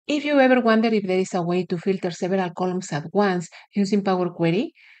if you ever wonder if there is a way to filter several columns at once using Power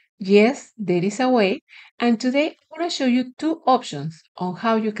Query, yes, there is a way. And today I'm going to show you two options on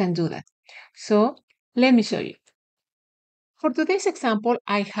how you can do that. So let me show you. For today's example,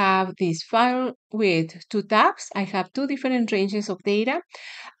 I have this file with two tabs. I have two different ranges of data.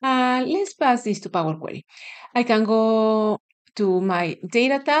 Let's pass this to Power Query. I can go to my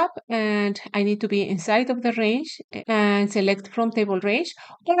data tab and I need to be inside of the range and select from table range,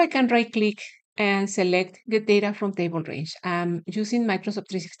 or I can right click and select get data from table range. I'm using Microsoft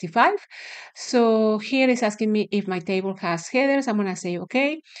 365. So here is asking me if my table has headers. I'm going to say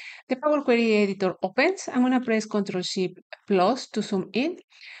okay. The Power Query editor opens. I'm going to press Ctrl Shift plus to zoom in.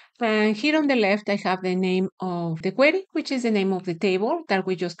 And here on the left, I have the name of the query, which is the name of the table that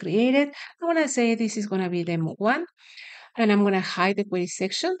we just created. I'm going to say this is going to be demo 1. And I'm going to hide the query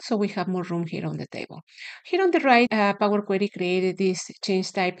section so we have more room here on the table. Here on the right, Power Query created this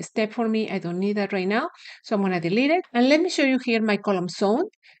change type step for me. I don't need that right now, so I'm going to delete it. And let me show you here my column zone.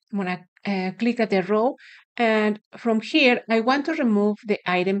 I'm going to click at the row. And from here, I want to remove the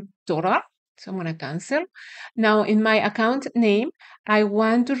item total. So I'm going to cancel. Now in my account name, I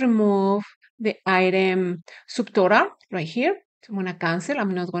want to remove the item subtotal right here. So I'm going to cancel.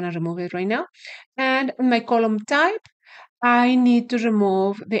 I'm not going to remove it right now. And my column type, I need to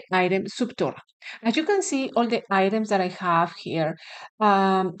remove the item subtotal. As you can see, all the items that I have here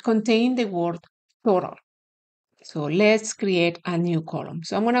contain the word total. So let's create a new column.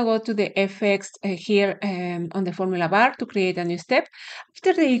 So I'm going to go to the FX here on the formula bar to create a new step.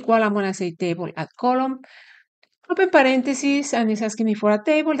 After the equal, I'm going to say table add column. Open parentheses, and it's asking me for a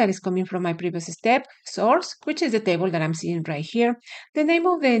table that is coming from my previous step, source, which is the table that I'm seeing right here. The name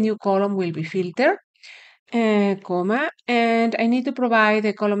of the new column will be filter. Comma, and I need to provide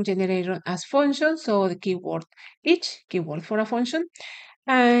the column generator as function, so the keyword each, keyword for a function.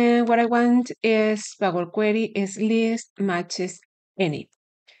 And what I want is Power Query is list matches any.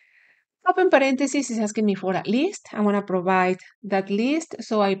 Open parenthesis is asking me for a list. I want to provide that list,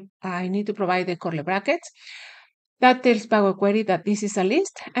 so I need to provide the curly brackets. That tells Power Query that this is a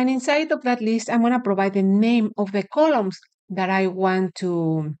list, and inside of that list, I'm going to provide the name of the columns that I want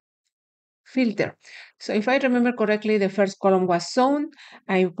to filter. So if I remember correctly, the first column was zone.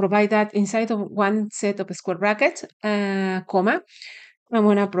 I provide that inside of one set of square brackets, comma. I'm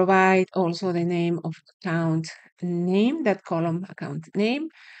going to provide also the name of account name, that column account name,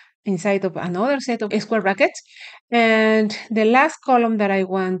 inside of another set of square brackets. And the last column that I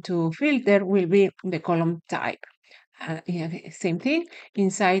want to filter will be the column type. Same thing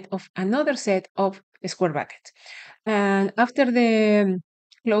inside of another set of square brackets. And after the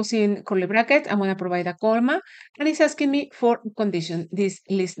closing curly bracket, I'm going to provide a comma, and it's asking me for a condition. This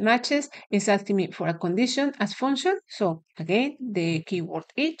list matches is asking me for a condition as function. So again, the keyword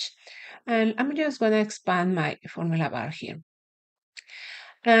each, and I'm just going to expand my formula bar here.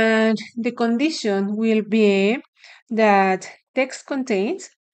 And the condition will be that text contains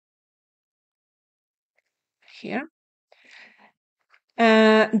here.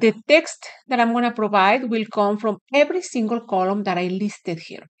 The text that I'm going to provide will come from every single column that I listed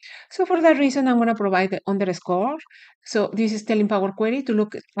here. So for that reason, I'm going to provide the underscore. So this is telling Power Query to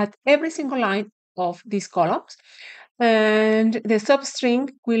look at every single line of these columns. And the substring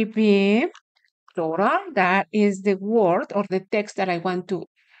will be total. That is the word or the text that I want to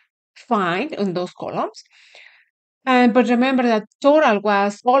find on those columns. But remember that total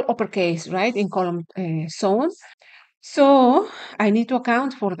was all uppercase, right, in column zones. So I need to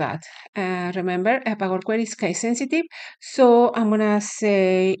account for that. Remember, Power Query is case sensitive. So I'm going to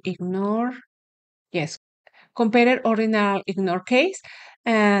say ignore, yes, compare ordinal ignore case.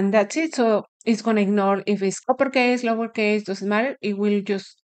 And that's it. So it's going to ignore if it's uppercase, lowercase, doesn't matter. It will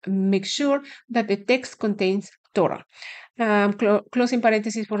just make sure that the text contains total. Closing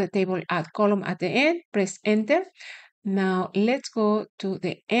parentheses for the table add column at the end, press enter. Now let's go to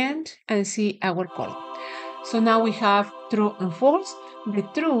the end and see our column. So now we have true and false. The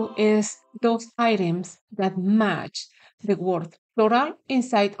true is those items that match the word total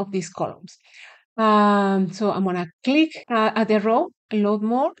inside of these columns. So I'm gonna click at the row, load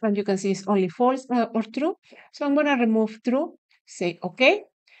more, and you can see it's only false or true. So I'm gonna remove true, say okay.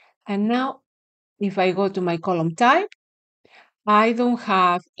 And now if I go to my column type, I don't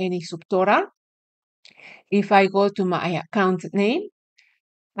have any subtotal. If I go to my account name,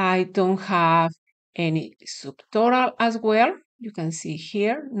 I don't have any subtotal as well. You can see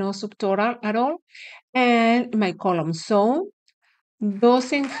here, no subtotal at all. And my column zone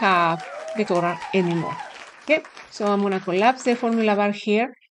doesn't have the total anymore. Okay, so I'm going to collapse the formula bar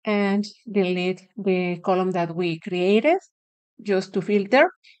here and delete the column that we created just to filter.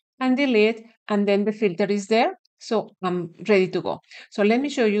 and delete, and then the filter is there. So I'm ready to go. So let me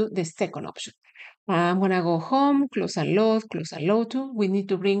show you the second option. I'm going to go home, close and load to. We need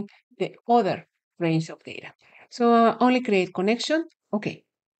to bring the other range of data. So only create connection. Okay.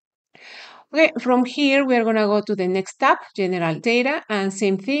 Okay, from here, we are going to go to the next tab, General Data, and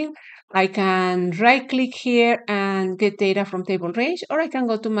same thing. I can right click here and get data from table range, or I can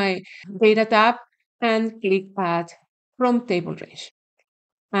go to my data tab and click at from table range.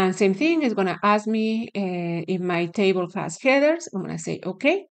 And same thing, it's going to ask me if my table has headers. I'm going to say,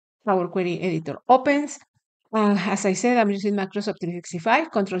 okay. Power Query Editor opens. As I said, I'm using Microsoft 365,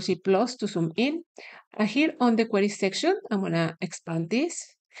 Control-C plus to zoom in. Here on the query section, I'm going to expand this,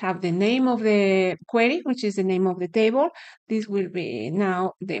 have the name of the query, which is the name of the table. This will be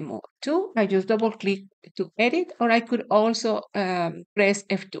now demo 2. I just double click to edit, or I could also press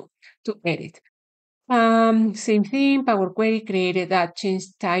F2 to edit. Same thing, Power Query created that change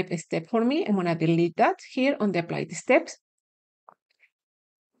type step for me. I'm going to delete that here on the apply the steps.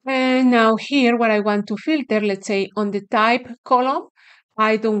 And now here, what I want to filter, let's say on the type column,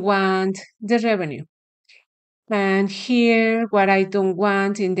 I don't want the revenue. And here, what I don't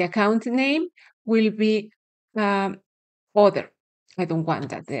want in the account name will be other. I don't want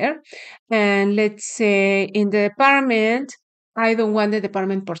that there. And let's say in the department, I don't want the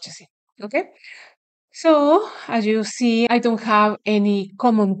department purchasing. Okay. So as you see, I don't have any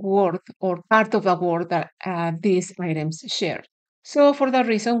common word or part of the word that these items share. So for that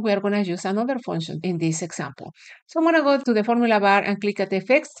reason, we are going to use another function in this example. So I'm going to go to the formula bar and click at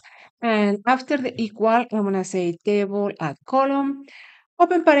effects. And after the equal, I'm going to say table add column,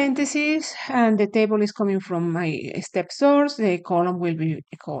 open parentheses, and the table is coming from my step source. The column will be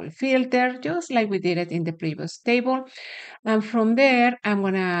called filter, just like we did it in the previous table. And from there, I'm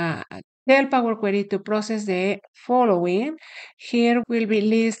going to tell Power Query to process the following. Here will be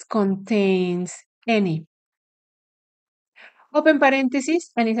list contains any. Open parentheses,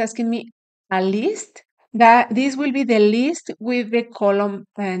 and it's asking me a list. That this will be the list with the column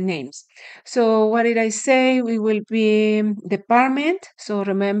names. So what did I say? We will be department. So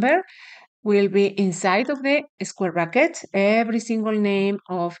remember, will be inside of the square brackets. Every single name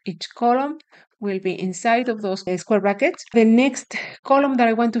of each column will be inside of those square brackets. The next column that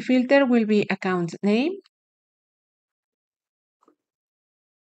I want to filter will be account name.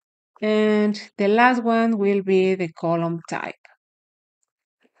 And the last one will be the column type.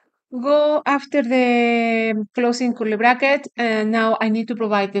 Go after the closing curly bracket, and now I need to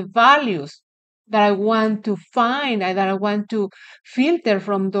provide the values that I want to find, that I want to filter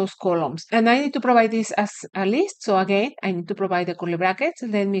from those columns. And I need to provide this as a list. So again, I need to provide the curly brackets.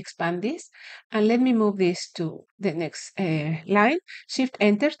 Let me expand this and let me move this to the next line. Shift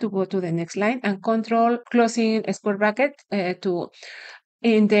Enter to go to the next line, and Control closing square bracket to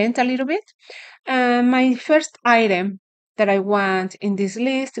indent a little bit. My first item that I want in this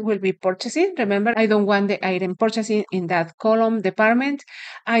list will be purchasing. Remember, I don't want the item purchasing in that column department.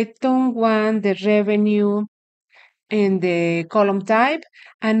 I don't want the revenue in the column type,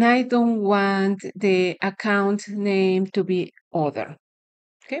 and I don't want the account name to be other.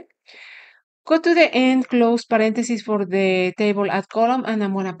 Okay. Go to the end, close parentheses for the table add column, and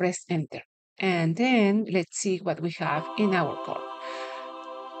I'm gonna press enter. And then let's see what we have in our column.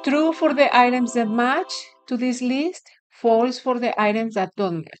 True for the items that match to this list, false for the items that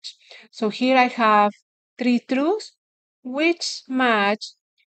don't match. So here I have 3 truths which match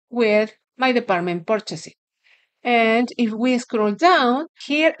with my department purchasing. And if we scroll down,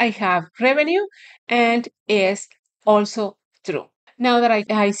 here I have revenue and is also true. Now that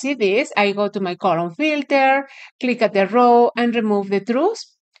I see this, I go to my column filter, click at the row and remove the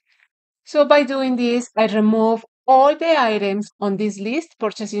truths. So by doing this, I remove all the items on this list,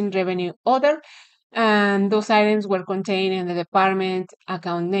 purchasing, revenue, other, and those items were contained in the department,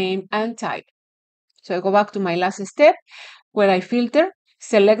 account name, and type. So I go back to my last step where I filter,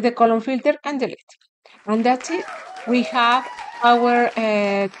 select the column filter, and delete. And that's it. We have our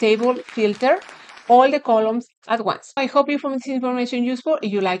table filter all the columns at once. I hope you found this information useful.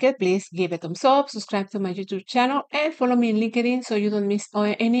 If you like it, please give a thumbs up, subscribe to my YouTube channel, and follow me in LinkedIn so you don't miss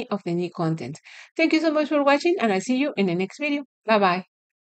any of the new content. Thank you so much for watching, and I'll see you in the next video. Bye-bye.